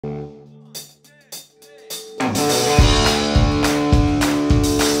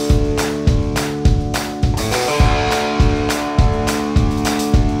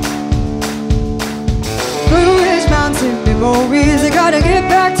get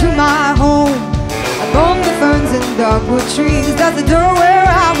back to my home. Among the ferns and dogwood trees, that's the dirt where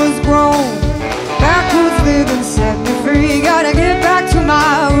I was grown. Backwoods living set me free. Gotta get back to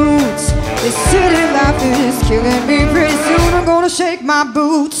my roots. This city life is killing me. Pretty soon I'm gonna shake my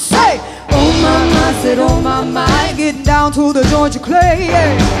boots. Hey! Oh my, I said oh my, getting down to the Georgia clay.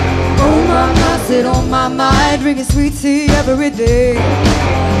 Yeah. Oh my, I said oh my, drinking sweet tea every day.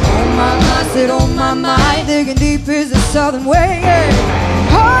 Oh my, I said oh my, digging deep is the southern way. Yeah.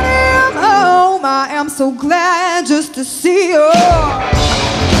 Honey, I'm home, I am so glad just to see you.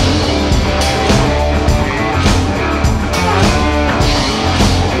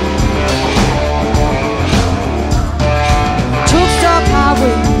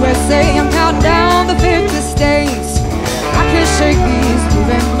 Highway USA, I'm counting down the 50 states. I can't shake these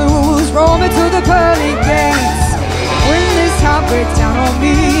moving blues, roll me to the pearly gates. When this heart breaks down on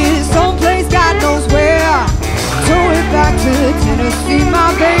me, someplace God knows where, tow it back to Tennessee,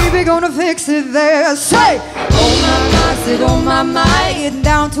 my baby gonna fix it there. Say, oh my, I said oh my, getting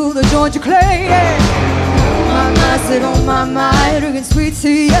down to the Georgia clay. Yeah. Oh my, I said oh my, drinking sweet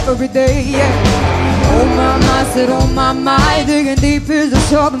tea every day. Yeah. Oh my, I said oh my, digging deep is the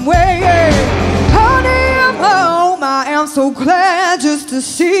southern way. Yeah. Honey, I'm home, I am so glad just to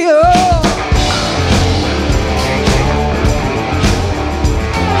see you.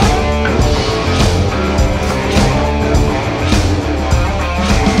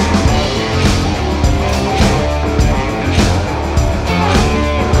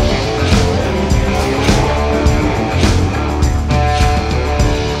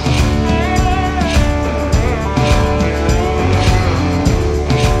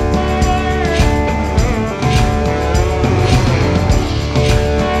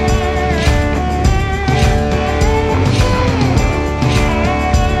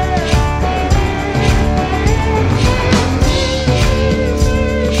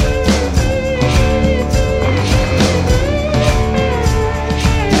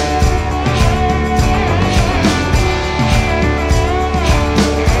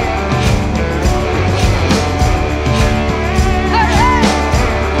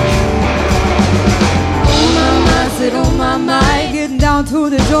 To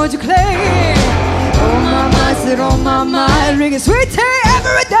the Georgia clay. Oh my, I said oh my, drinking sweet tea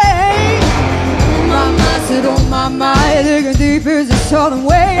every day. Oh my, I said oh my, digging deep is the southern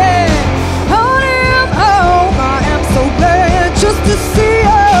way. Honey, I'm home, I am so glad just to see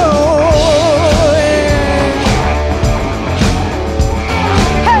you.